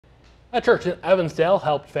A church in Evansdale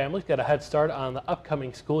helped families get a head start on the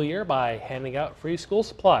upcoming school year by handing out free school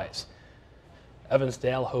supplies.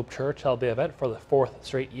 Evansdale Hope Church held the event for the fourth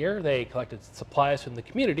straight year. They collected supplies from the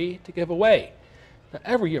community to give away. Now,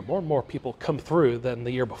 every year, more and more people come through than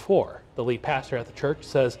the year before. The lead pastor at the church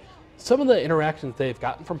says some of the interactions they've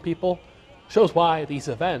gotten from people shows why these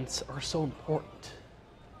events are so important.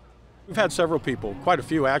 We've had several people, quite a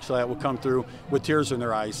few actually, that will come through with tears in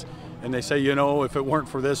their eyes. And they say, you know, if it weren't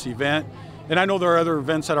for this event, and I know there are other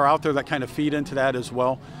events that are out there that kind of feed into that as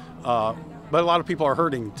well, but a lot of people are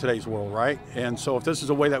hurting in today's world, right? And so if this is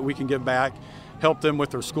a way that we can give back, help them with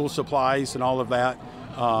their school supplies and all of that,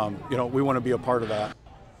 you know, we want to be a part of that.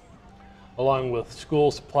 Along with school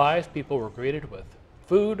supplies, people were greeted with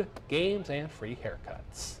food, games, and free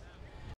haircuts.